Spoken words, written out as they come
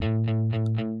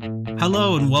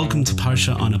Hello and welcome to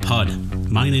Parsha on a Pod.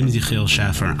 My name is Yechiel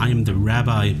Schaffer. I am the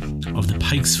rabbi of the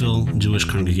Pikesville Jewish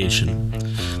congregation.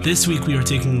 This week we are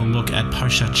taking a look at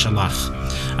Parshat Shalach,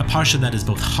 a parsha that is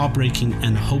both heartbreaking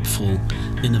and hopeful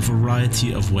in a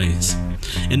variety of ways.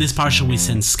 In this parsha we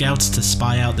send scouts to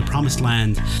spy out the promised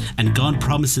land, and God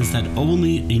promises that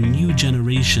only a new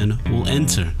generation will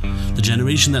enter. The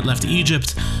generation that left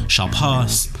Egypt shall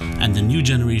pass, and the new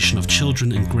generation of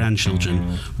children and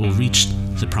grandchildren will reach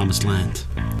the promised land.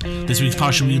 This week's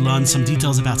parsha we learn some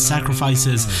details about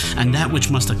sacrifices and that which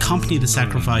must accompany the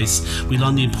sacrifice. We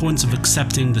learn the importance of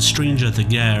accepting the stranger, the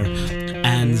ger,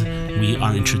 and we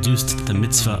are introduced to the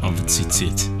mitzvah of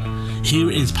tzitzit.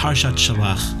 Here is Parshat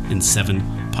Shalach in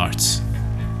 7 parts.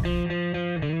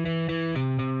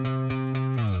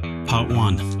 Part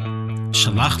 1.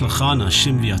 Shalach lecha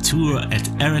nashim v'yatur et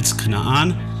eretz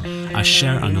Kna'an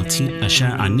asher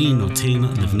ani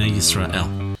noten livnei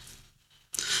Yisrael.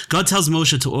 God tells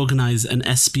Moshe to organize an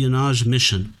espionage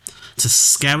mission to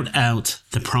scout out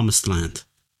the promised land.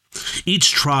 Each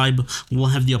tribe will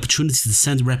have the opportunity to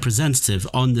send a representative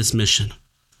on this mission.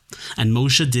 And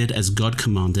Moshe did as God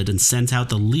commanded and sent out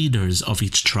the leaders of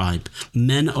each tribe,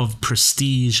 men of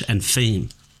prestige and fame.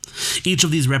 Each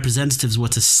of these representatives were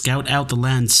to scout out the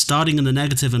land, starting in the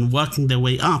negative and working their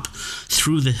way up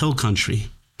through the hill country.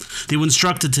 They were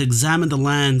instructed to examine the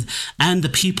land and the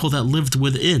people that lived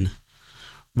within.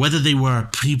 Whether they were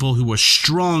people who were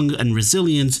strong and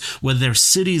resilient, whether their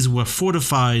cities were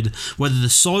fortified, whether the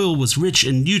soil was rich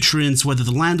in nutrients, whether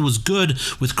the land was good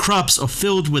with crops or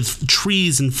filled with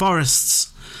trees and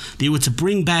forests. They were to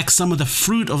bring back some of the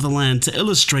fruit of the land to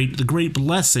illustrate the great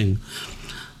blessing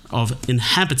of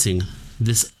inhabiting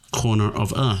this corner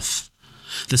of earth.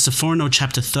 The Sephorno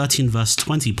chapter 13 verse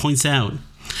 20 points out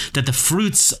that the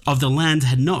fruits of the land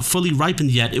had not fully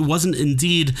ripened yet. It wasn't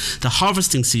indeed the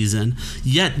harvesting season,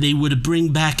 yet they would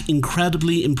bring back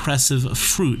incredibly impressive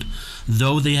fruit,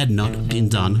 though they had not been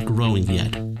done growing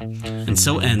yet. And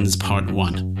so ends part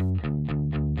 1.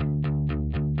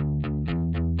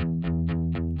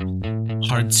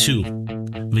 Part 2.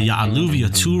 V'ya'alu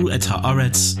v'yaturu et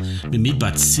ha'aretz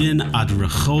b'midbar Tzin ad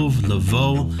rechov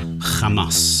levo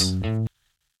Chamas.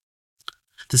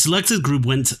 The selected group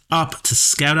went up to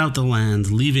scout out the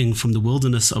land, leaving from the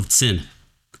wilderness of Tzin.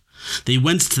 They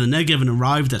went to the Negev and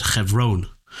arrived at Hebron.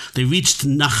 They reached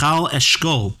Nachal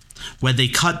Eshkol, where they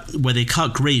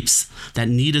cut grapes that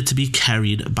needed to be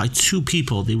carried by 2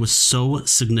 people. They were so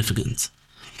significant.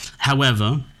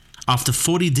 However, after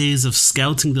 40 days of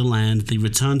scouting the land, they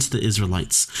returned to the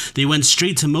Israelites. They went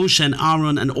straight to Moshe and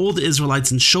Aaron and all the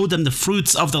Israelites and showed them the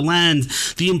fruits of the land,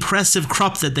 the impressive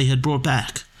crop that they had brought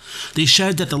back. They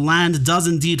shared that the land does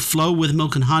indeed flow with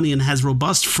milk and honey and has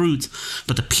robust fruit,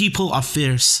 but the people are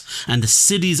fierce and the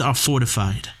cities are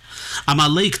fortified.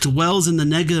 Amalek dwells in the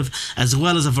Negev as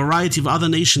well as a variety of other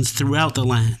nations throughout the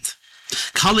land.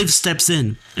 Kalev steps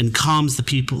in and calms the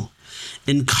people,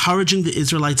 encouraging the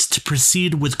Israelites to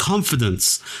proceed with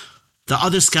confidence. The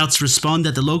other scouts respond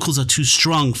that the locals are too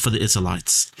strong for the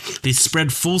Israelites. They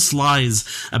spread false lies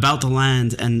about the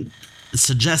land and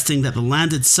suggesting that the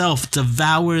land itself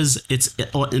devours its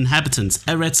inhabitants.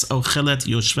 Eretz ochelet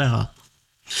yoshveha.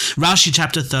 Rashi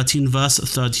chapter 13 verse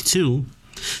 32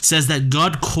 says that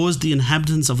God caused the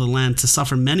inhabitants of the land to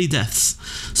suffer many deaths,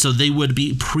 so they would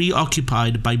be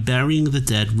preoccupied by burying the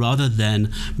dead rather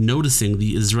than noticing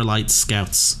the Israelite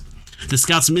scouts. The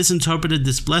scouts misinterpreted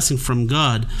this blessing from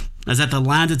God as that the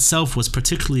land itself was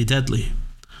particularly deadly.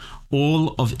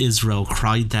 All of Israel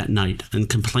cried that night and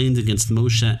complained against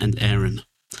Moshe and Aaron.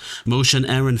 Moshe and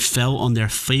Aaron fell on their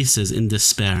faces in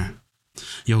despair.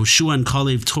 Yehoshua and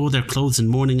Kalev tore their clothes in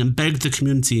mourning and begged the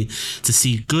community to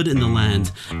see good in the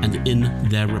land and in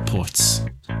their reports.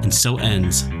 And so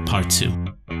ends part 2.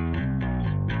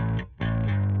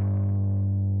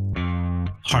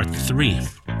 Part 3.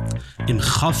 Im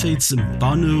chafetz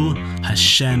banu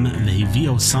Hashem vehivi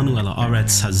osanu el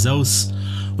haaretz hazos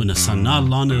Unasana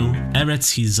lanu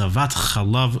eretz hizavat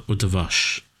chalav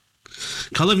udavash.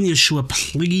 Kalev and Yeshua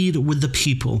plead with the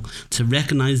people to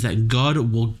recognize that God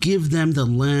will give them the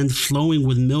land flowing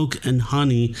with milk and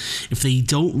honey if they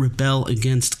don't rebel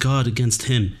against God, against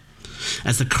Him.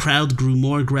 As the crowd grew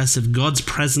more aggressive, God's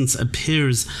presence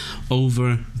appears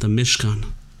over the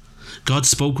Mishkan. God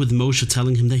spoke with Moshe,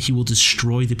 telling him that He will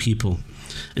destroy the people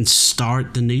and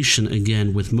start the nation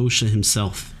again with Moshe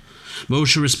himself.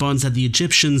 Moshe responds that the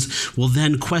Egyptians will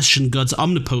then question God's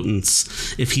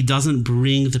omnipotence if He doesn't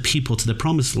bring the people to the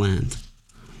promised land.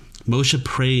 Moshe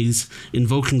prays,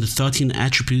 invoking the 13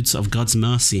 attributes of God's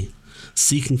mercy,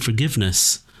 seeking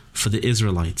forgiveness for the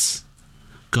Israelites.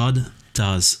 God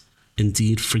does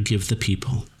indeed forgive the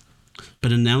people.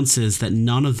 but announces that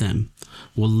none of them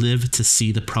will live to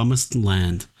see the promised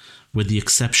land, with the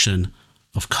exception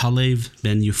of Kalev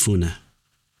ben Yefuneh.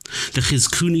 The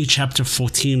Chizkuni chapter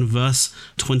 14 verse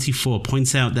 24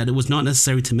 points out that it was not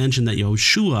necessary to mention that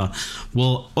Yehoshua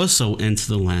will also enter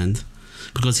the land,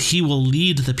 because he will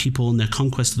lead the people in their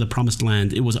conquest of the promised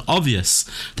land. It was obvious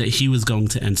that he was going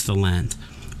to enter the land.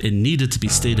 It needed to be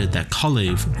stated that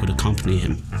Kalev would accompany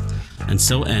him. And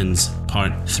so ends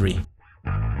part 3.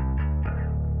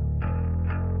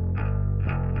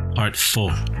 Part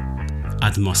 4.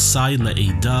 Ad Mosai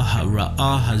le'eda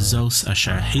ha'ra'ah hazos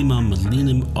asher hema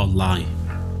malinim olai.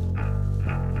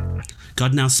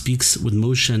 God now speaks with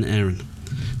Moshe and Aaron,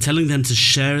 telling them to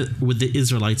share with the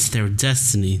Israelites their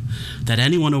destiny, that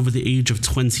anyone over the age of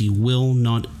 20 will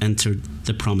not enter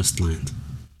the promised land.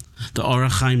 The Or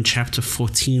HaChaim chapter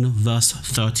 14 verse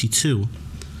 32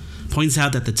 points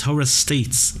out that the Torah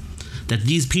states that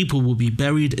these people will be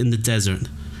buried in the desert,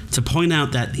 to point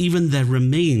out that even their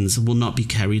remains will not be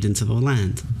carried into the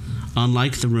land,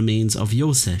 unlike the remains of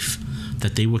Yosef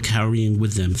that they were carrying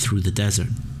with them through the desert.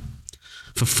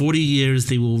 For 40 years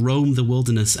they will roam the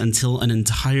wilderness until an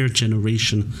entire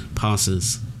generation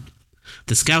passes.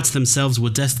 The scouts themselves were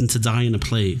destined to die in a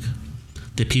plague.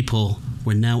 The people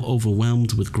were now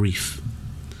overwhelmed with grief.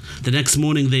 The next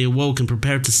morning they awoke and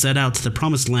prepared to set out to the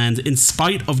promised land in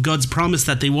spite of God's promise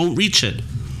that they won't reach it.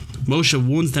 Moshe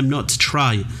warns them not to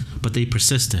try, but they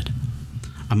persisted.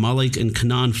 Amalek and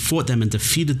Canaan fought them and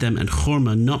defeated them, and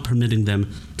Hormah not permitting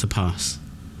them to pass.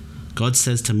 God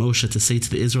says to Moshe to say to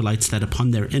the Israelites that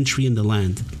upon their entry in the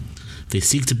land, they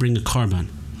seek to bring a korban.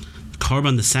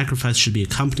 Korban, the sacrifice, should be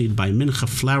accompanied by mincha,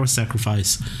 flour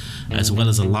sacrifice, as well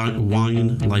as a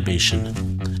wine libation.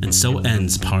 And so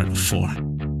ends part 4.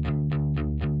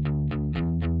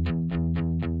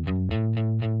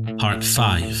 Part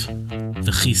 5.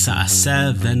 V'chisa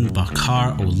aseh ven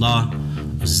bakar olah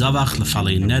zavach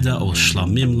lefalei neder ol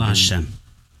shlamim laHashem.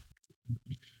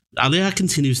 The Aliyah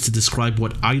continues to describe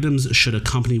what items should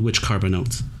accompany which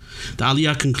korbanot. The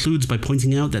Aliyah concludes by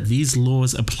pointing out that these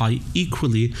laws apply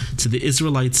equally to the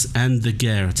Israelites and the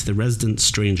ger, to the resident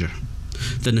stranger.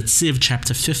 The Netziv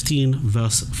chapter 15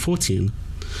 verse 14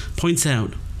 points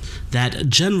out that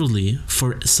generally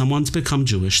for someone to become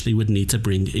Jewish they would need to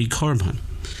bring a korban.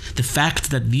 The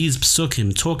fact that these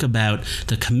psukim talk about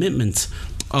the commitment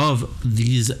of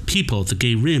these people, the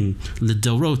Gerim,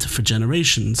 Lidorot, for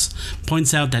generations,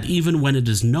 points out that even when it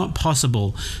is not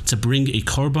possible to bring a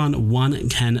korban, one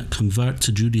can convert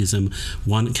to Judaism,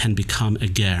 one can become a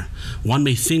ger. One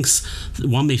may think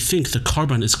the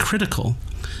korban is critical,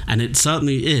 and it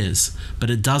certainly is, but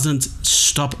it doesn't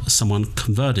stop someone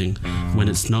converting when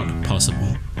it's not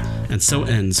possible. And so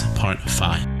ends part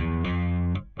 5.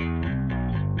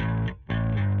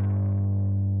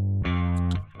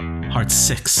 Part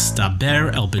 6.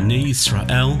 Daber el bnei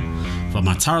Yisrael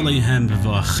v'matar leihem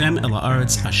v'voachem el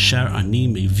haaretz asher ani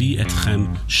mevi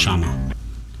etchem shama.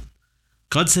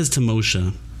 God says to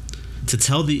Moshe to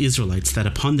tell the Israelites that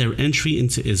upon their entry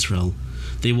into Israel,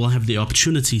 they will have the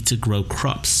opportunity to grow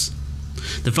crops.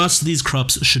 The first of these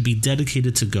crops should be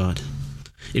dedicated to God.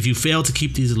 If you fail to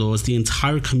keep these laws, the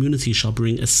entire community shall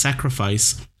bring a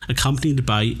sacrifice accompanied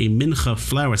by a mincha,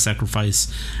 flour sacrifice,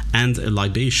 and a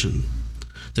libation.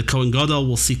 The Kohen Gadol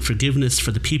will seek forgiveness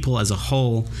for the people as a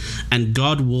whole, and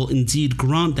God will indeed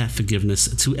grant that forgiveness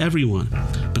to everyone,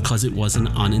 because it was an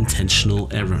unintentional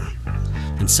error.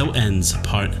 And so ends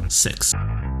part 6.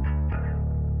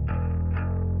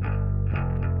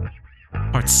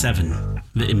 Part 7.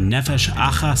 Ve'im nefesh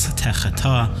achas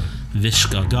techata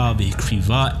vishgaga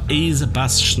v'hikriva eiz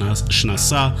bas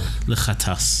shnasa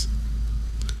lechatas.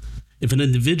 If an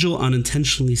individual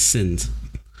unintentionally sinned,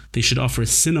 they should offer a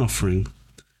sin offering,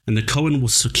 and the Kohen will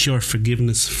secure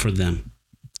forgiveness for them.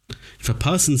 If a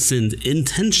person sinned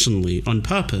intentionally on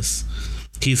purpose,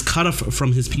 he is cut off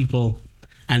from his people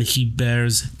and he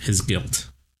bears his guilt.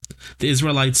 The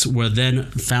Israelites were then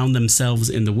found themselves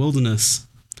in the wilderness,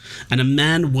 and a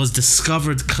man was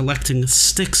discovered collecting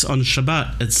sticks on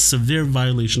Shabbat, a severe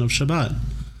violation of Shabbat.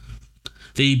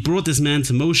 They brought this man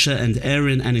to Moshe and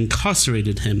Aaron and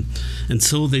incarcerated him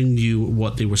until they knew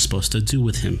what they were supposed to do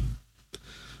with him.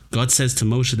 God says to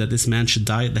Moshe that this man should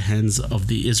die at the hands of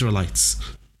the Israelites,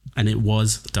 and it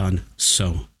was done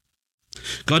so.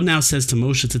 God now says to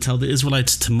Moshe to tell the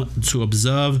Israelites to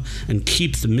observe and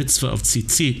keep the mitzvah of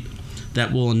tzitzit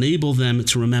that will enable them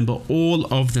to remember all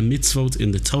of the mitzvot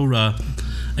in the Torah,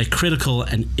 a critical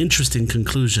and interesting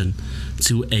conclusion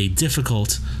to a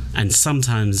difficult and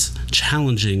sometimes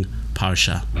challenging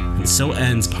parsha. And so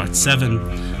ends part 7,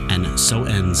 and so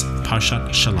ends Parshat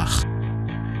Shalach.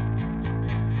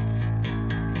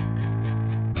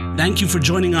 Thank you for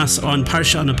joining us on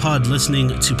Parsha on a Pod, listening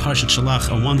to Parshat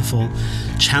Shalach, a wonderful,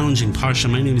 challenging Parsha.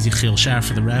 My name is Yechiel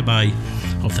Schaffer, the rabbi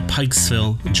of the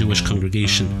Pikesville Jewish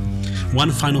congregation. One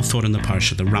final thought on the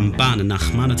Parsha. The Ramban in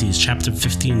Nachmanides, chapter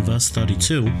 15, verse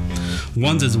 32,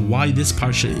 wonders why this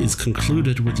Parsha is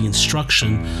concluded with the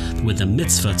instruction with the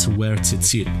mitzvah to wear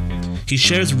tzitzit. He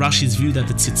shares Rashi's view that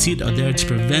the tzitzit are there to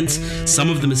prevent some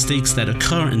of the mistakes that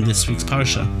occur in this week's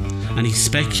Parsha, and he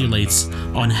speculates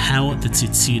on how the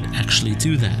tzitzit actually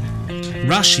do that.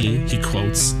 Rashi, he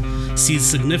quotes, sees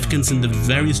significance in the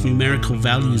various numerical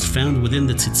values found within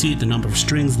the tzitzit, the number of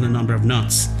strings and the number of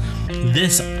knots.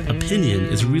 This opinion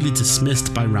is really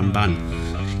dismissed by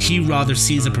Ramban. He rather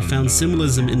sees a profound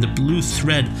symbolism in the blue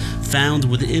thread found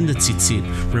within the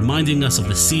tzitzit, reminding us of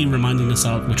the sea,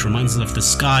 which reminds us of the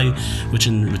sky, which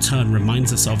in return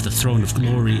reminds us of the throne of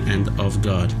glory and of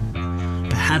God.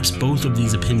 Perhaps both of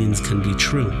these opinions can be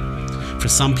true. For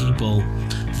some people,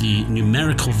 the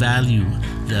numerical value,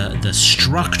 the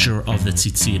structure of the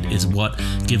tzitzit is what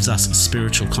gives us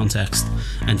spiritual context.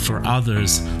 And for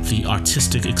others, the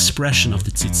artistic expression of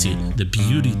the tzitzit, the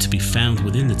beauty to be found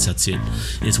within the tzitzit,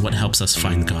 is what helps us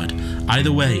find God.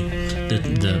 Either way,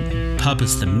 the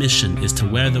purpose, the mission is to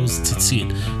wear those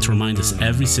tzitzit to remind us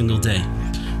every single day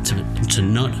to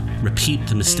not repeat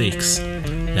the mistakes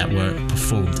that were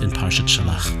performed in Parshat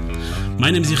Shalach. My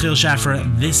name is Yechiel Schaffer.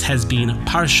 This has been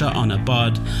Parsha on a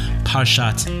Bod,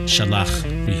 Parshat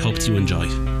Shalach. We hope you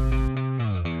enjoy.